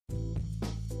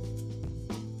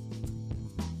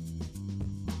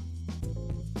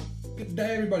Good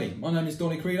day, everybody. My name is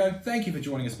Donny and Krister. Thank you for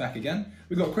joining us back again.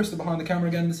 We've got Krister behind the camera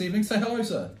again this evening. Say hello,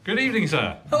 sir. Good evening,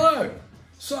 sir. Hello.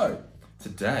 So,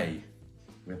 today,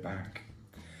 we're back.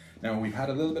 Now, we've had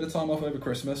a little bit of time off over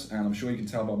Christmas, and I'm sure you can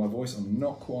tell by my voice, I'm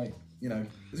not quite,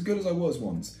 as good as I was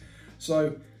once.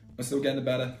 So, I'm still getting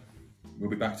better. We'll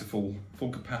be back to full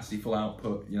capacity, full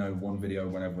output, one video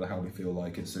whenever the hell we feel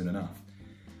like it soon enough.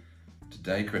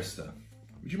 Today, Krister,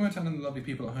 would you mind telling the lovely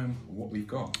people at home what we've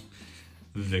got?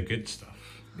 The good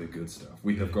stuff. The good stuff.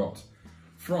 We have got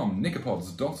from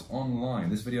Nicopods.online.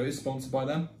 This video is sponsored by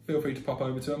them. Feel free to pop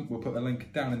over to them. We'll put a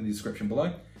link down in the description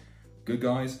below. Good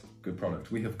guys, good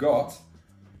product. We have got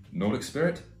Nordic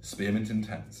Spirit, Spearmint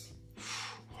Intense.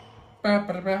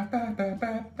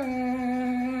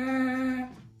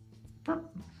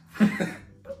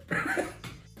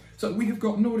 So we have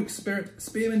got Nordic Spirit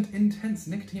Spearmint Intense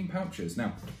nicotine pouches.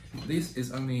 Now, this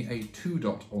is only a 2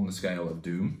 dot on the scale of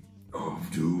doom.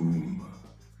 Of doom.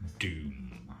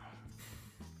 Doom.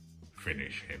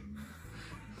 Finish him.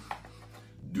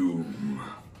 Doom.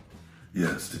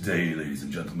 Yes, today, ladies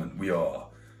and gentlemen, we are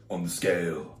on the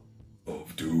scale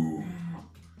of doom.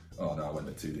 Oh no, I went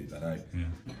a bit too deep then, eh? Yeah.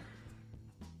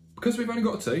 Because we've only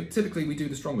got 2, typically we do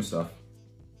the stronger stuff.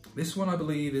 This one, I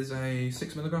believe, is a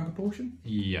 6mg proportion?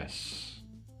 Yes.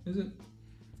 Is it?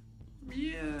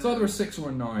 Yeah. It's either a 6 or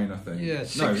a 9, I think. Yeah,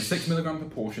 No, 6mg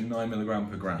proportion, 9mg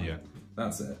per gram. Yeah.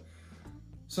 That's it.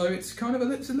 So it's kind of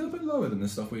it's a little bit lower than the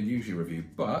stuff we'd usually review,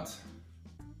 but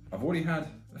I've already had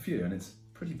a few and it's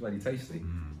pretty bloody tasty.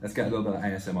 Let's get a little bit of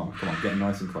ASMR. Come on, get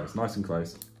nice and close, nice and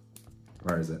close.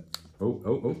 Where is it?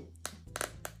 Oh.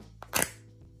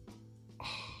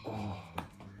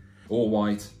 All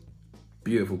white,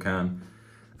 beautiful can.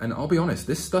 And I'll be honest,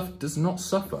 this stuff does not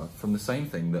suffer from the same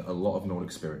thing that a lot of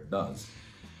Nordic Spirit does.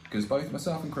 Because both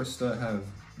myself and Krister have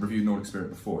reviewed Nordic Spirit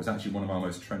before. It's actually one of our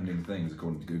most trending things,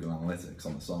 according to Google Analytics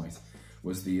on the site,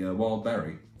 was the wild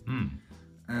berry.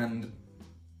 And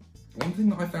one thing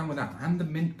that I found with that, and the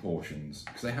mint portions,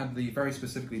 because they had the very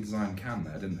specifically designed can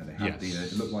there, didn't they? They had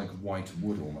it looked like white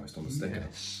wood almost on the sticker.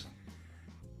 Yes.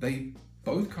 They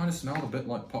both kind of smelled a bit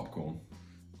like popcorn.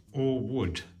 Or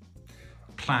wood.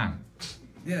 Plant.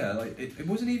 Yeah, like it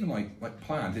wasn't even like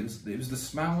plant. It was the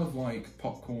smell of like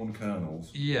popcorn kernels.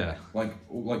 Yeah. Like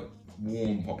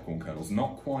warm popcorn kernels,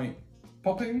 not quite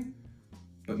popping,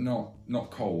 but not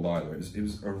cold either. It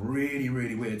was a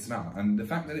really weird smell, and the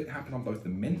fact that it happened on both the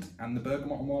mint and the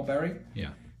bergamot and wild berry, Yeah.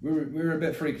 we were a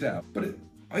bit freaked out. But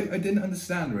I didn't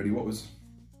understand really what was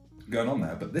going on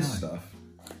there. But this stuff,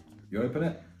 you open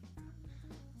it,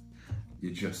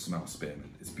 you just smell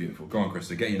spearmint. It's beautiful. Go on,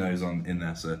 Krister, get your nose in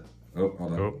there, sir. Oh,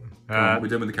 hold on. Cool. What are we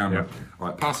doing with the camera? All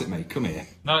right, pass it, mate. Come here.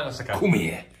 No, that's okay. Come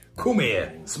here. Come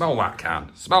here. Smell that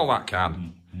can. Smell that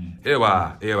can. Here we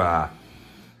are. Here we are.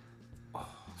 Oh,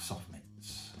 soft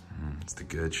mints. It's the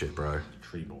good shit, bro.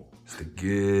 Tree ball. It's the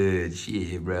good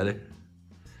shit, brother.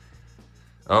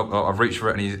 Oh, I've reached for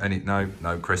it and he no,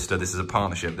 Krister, this is a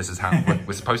partnership. This is how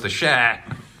we're supposed to share.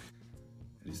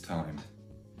 It is timed.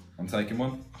 I'm taking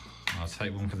one. I'll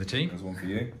take one for the team. There's one for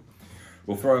you.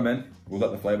 We'll throw them in. We'll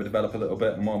let the flavour develop a little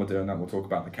bit, and while we're doing that, we'll talk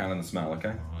about the can and the smell,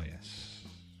 okay? Oh, yes.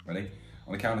 Ready?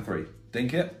 On the count of 3.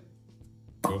 Dink it.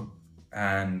 Cool.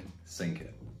 And sink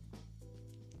it.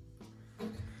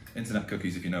 Internet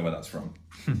cookies, if you know where that's from.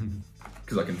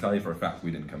 Because I can tell you for a fact we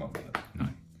didn't come up with it. No.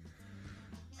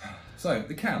 So,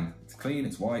 the can. It's clean,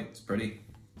 it's white, it's pretty.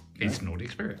 It's Nordic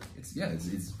Spirit. It's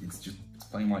just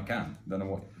plain white can. I don't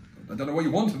know what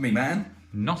you want of me, man.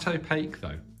 Not opaque,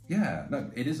 though. Yeah, no,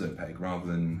 it is opaque rather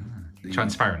than...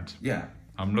 Transparent. Yeah.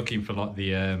 I'm looking for like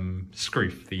the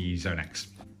Scroof, the Zone X.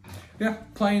 Yeah,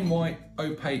 plain white,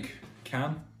 opaque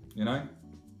can,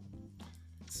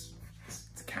 It's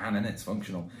a can and it's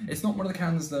functional. It's not one of the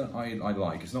cans that I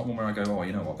like. It's not one where I go, oh,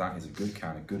 you know what, that is a good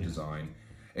can, a good design.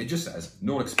 It just says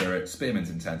Nordic Spirit, Spearmint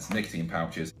Intense, nicotine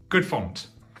pouches. Good font.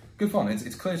 Good font,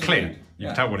 it's clear to Clear. read. You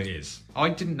can tell what it is. I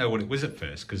didn't know what it was at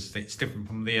first because it's different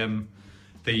from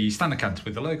the standard cans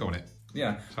with the logo on it.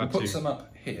 Yeah, So we'll put some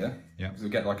up here. Yeah. Because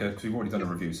we'll get because we've already done a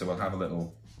review, so we'll have a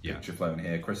little picture flowing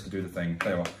here. Chris to do the thing.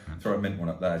 There you are. Throw a mint one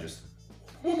up there, just.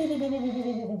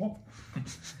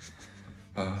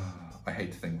 I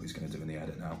hate to think what he's going to do in the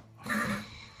edit now.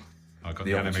 I got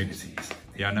The the animators. opportunities.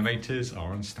 The animators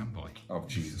are on standby. Oh,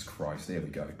 Jesus Christ, here we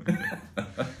go.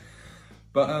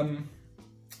 But,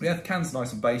 yeah, the can's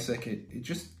nice and basic. It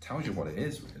just tells you what it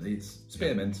is, really. It's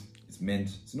spearmint, it's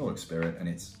mint, it's Nordic Spirit, and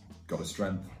it's got a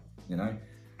strength,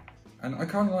 And I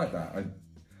kind of like that.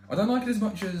 I don't like it as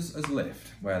much as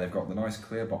Lift, where they've got the nice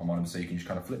clear bottom on them, so you can just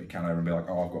kind of flip your can over and be like,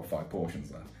 oh, I've got 5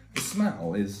 portions left. The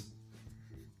smell is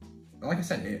like I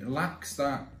said, it lacks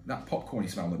that popcorny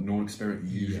smell that Nordic Spirit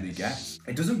usually gets.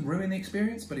 It doesn't ruin the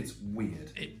experience, but it's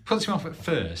weird. It puts me off at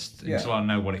first until I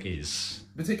know what it is.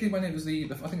 Particularly when it was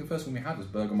I think the first one we had was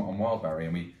bergamot and wildberry,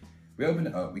 and we opened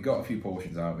it up, we got a few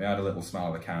portions out, we had a little smell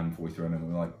of the can before we threw them in, and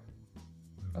we were like,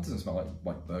 that doesn't smell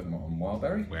like bergamot and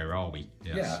wildberry. Where are we?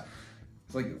 Yes. Yeah.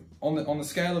 It's like, on the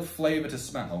scale of flavour to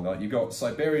smell, like you've got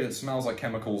Siberia that smells like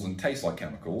chemicals and tastes like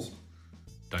chemicals.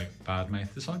 Don't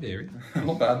badmouth the Siberia. I'm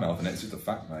not badmouthing it, it's just a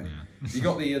fact, mate. Yeah. You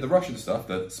got the Russian stuff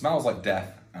that smells like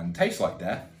death and tastes like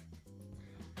death.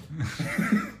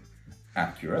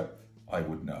 Accurate, I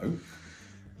would know.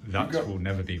 That will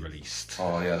never be released.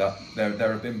 Oh yeah, there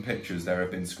have been pictures, there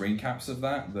have been screen caps of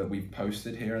that we've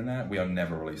posted here and there. We are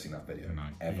never releasing that video,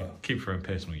 ever. Yeah. Keep for own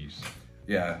personal use.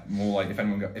 Yeah, more like if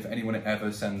anyone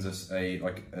ever sends us a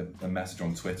message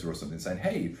on Twitter or something saying,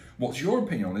 hey, what's your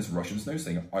opinion on this Russian snooze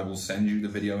thing? I will send you the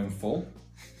video in full.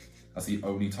 That's the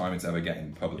only time it's ever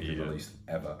getting publicly released,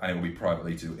 ever. And it will be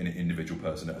privately to an individual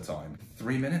person at a time.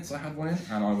 3 minutes I had one in,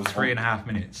 and I was 3.5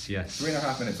 minutes, yes.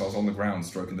 3.5 minutes I was on the ground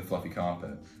stroking the fluffy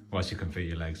carpet. Whilst you can feel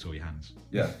your legs or your hands.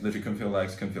 Yeah, literally couldn't feel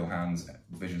legs, couldn't feel hands,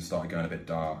 vision started going a bit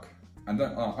dark. And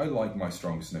I like my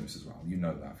strong snooze as well. You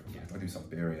know that for a fact. I do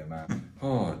Siberia, man.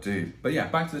 Oh, dude. But yeah,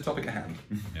 back to the topic at hand.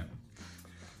 Yeah.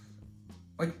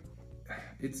 Like,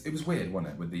 it was weird,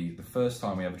 wasn't it, with the first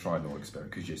time we ever tried Nordic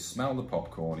Spirit, because you smell the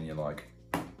popcorn and you're like,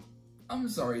 I'm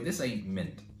sorry, this ain't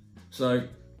mint. So,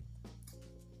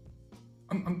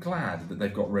 I'm glad that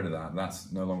they've got rid of that.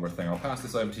 That's no longer a thing. I'll pass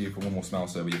this over to you for one more smell,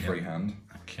 so with your free hand.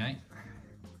 Okay.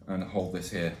 And hold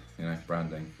this here,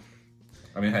 branding.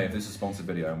 I mean, hey, if this is a sponsored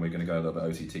video and we're going to go a little bit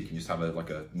OTT, can you just have like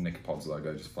a Nicopods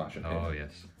logo just flash it here? Oh,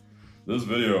 yes. This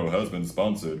video has been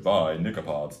sponsored by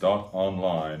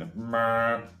Nicopods.online.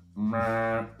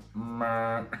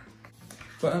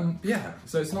 But yeah,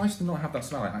 so it's nice to not have that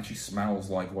smell. It actually smells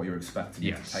like what you're expecting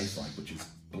it to taste like, which is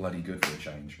bloody good for a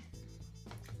change.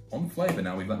 On flavour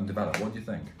now, we've let them develop. What do you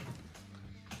think?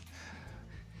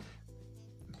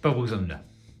 Bubbles under.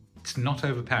 It's not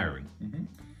overpowering,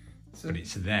 but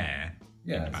it's there.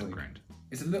 In the background.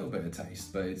 It's a little bit of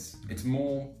taste, but it's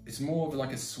more of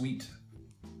like a sweet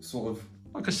sort of...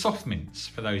 Like a soft mints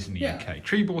for those in the UK.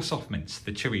 Tree ball soft mints,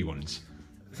 the chewy ones.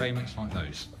 Very much like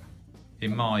those.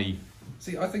 In my...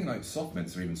 See, I think like soft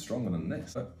mints are even stronger than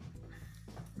this. But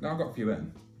now I've got a few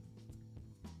in.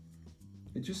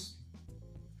 It's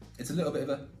a little bit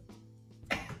of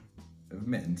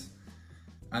mint,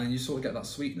 and then you sort of get that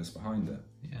sweetness behind it.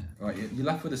 Yeah. Like you're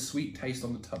left with a sweet taste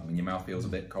on the tongue and your mouth feels a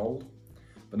bit cold.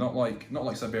 But not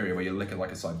like Siberia where you lick it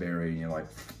like a Siberia and you're like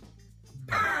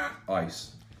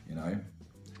ice,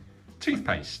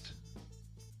 Toothpaste.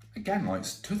 Again, like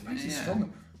toothpaste is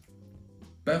strong.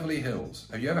 Beverly Hills.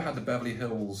 Have you ever had the Beverly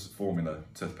Hills formula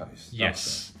toothpaste?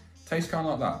 Yes. Tastes kind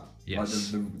of like that.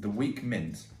 Yes. Like the weak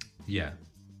mint. Yeah.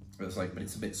 But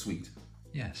it's a bit sweet.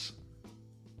 Yes.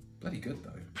 Bloody good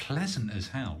though. Pleasant as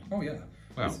hell. Oh yeah.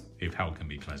 Well, if hell can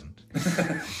be pleasant.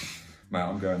 Man,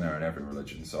 I'm going there in every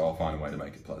religion, so I'll find a way to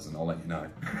make it pleasant. I'll let you know.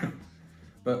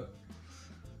 But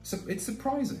it's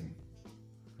surprising.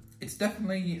 It's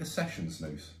definitely a session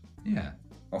snooze. Yeah.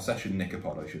 Or session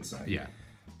Nicopod, I should say. Yeah.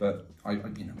 But I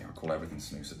call everything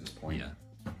snooze at this point. Yeah.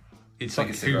 It's like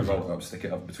like a cigarette, roll it up, stick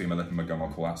it up between my lip and my gum. I'll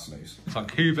call that snooze. It's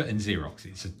like Hoover and Xerox.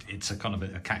 It's a kind of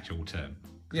a catch-all term.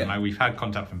 Yeah. I know we've had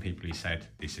contact from people who said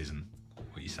this isn't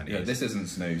what you said it is. This isn't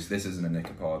snooze. This isn't a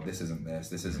Nicopod. This isn't this.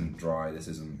 This isn't dry. This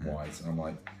isn't white. And I'm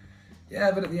like,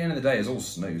 yeah, but at the end of the day, it's all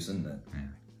snooze, isn't it? Yeah.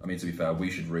 I mean, to be fair, we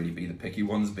should really be the picky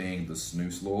ones, being the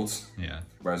snooze lords. Yeah.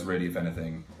 Whereas, really, if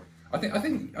anything, I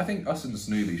think us and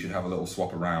Snoopy should have a little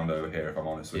swap around over here, if I'm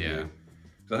honest with you.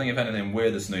 Because I think if anything,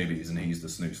 we're the Snoobies and he's the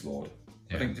snooze lord.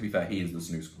 Yeah. I think, to be fair, he is the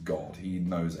snooze god. He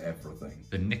knows everything.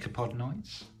 The Nicopod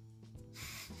Knights.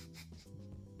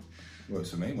 Works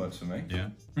for me. Works for me. Yeah.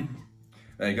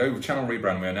 There you go. Channel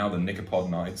rebrand. We are now the Nicopod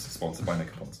Knights, sponsored by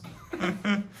Nicopods.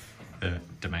 The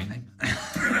domain name.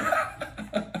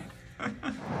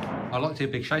 I'd like to do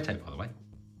a big shout out, by the way,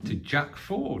 to Jack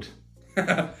Ford,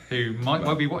 who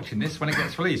might be watching this when it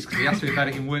gets released, because he asked me about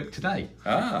it in work today.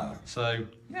 Ah. So,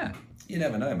 yeah. You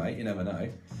never know, mate. You never know.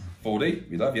 Fordy,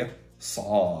 we love you.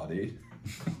 Sardy.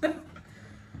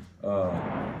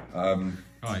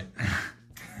 Right.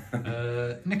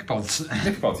 Nicopods.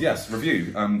 Nicopods, yes.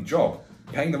 Review. Job.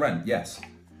 Paying the rent, yes.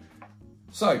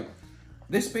 So,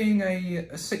 this being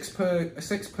a six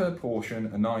per portion,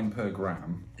 a 9 per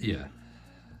gram. Yeah.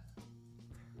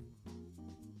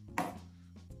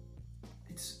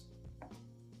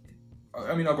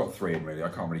 I mean, I've got 3 in really. I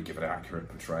can't really give it an accurate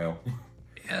portrayal.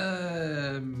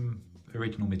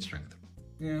 Original mid-strength.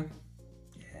 Yeah.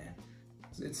 Yeah.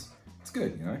 It's it's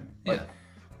good, you know? Yeah. Like,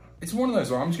 it's one of those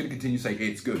where I'm just going to continue to say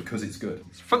it's good because it's good.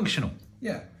 It's functional.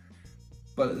 Yeah.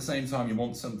 But at the same time, you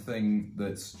want something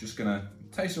that's just going to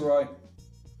taste all right,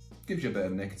 gives you a bit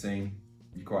of nicotine,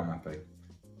 you're quite happy.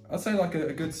 I'd say like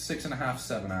a good 6.5,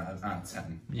 7 out of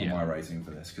 10 on my rating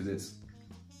for this, because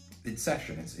it's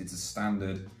session, it's a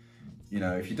standard. You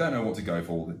know, if you don't know what to go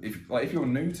for, if you're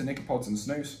new to Nicopods and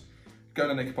snus, go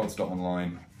to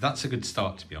nicopods.online. That's a good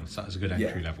start, to be honest. That is a good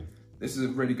entry level. This is a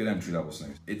really good entry level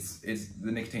snus. It's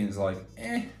the nicotine is like,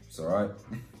 it's all right.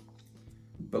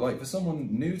 But like for someone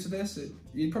new to this,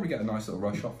 you'd probably get a nice little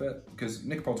rush off it, because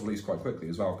Nicopods release quite quickly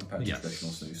as well compared to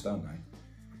traditional snus, don't they?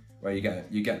 Where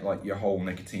you get like your whole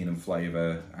nicotine and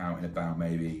flavour out in about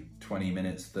maybe 20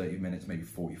 minutes, 30 minutes, maybe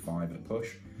 45 at a push.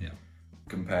 Yeah.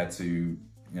 Compared to, you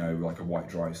know, like a white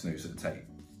dry snus that'd take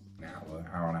an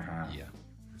hour and a half. Yeah.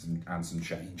 And some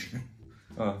change.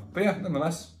 But yeah,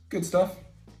 nonetheless, good stuff.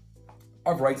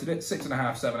 I've rated it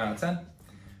 6.5, 7 out of 10.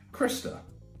 Krister.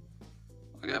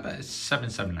 I go about 7,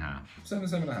 7.5. 7,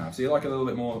 7.5. So you like it a little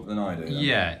bit more than I do? Then?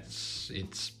 Yeah,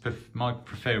 it's my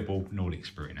preferable Nordic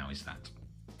spirit now is that.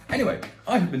 Anyway,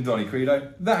 I have been Donny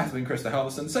Credo. That has been Krister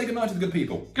Halverson. Say goodnight to the good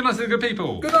people. Good night to the good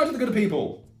people. Good night to the good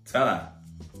people. Ta-da.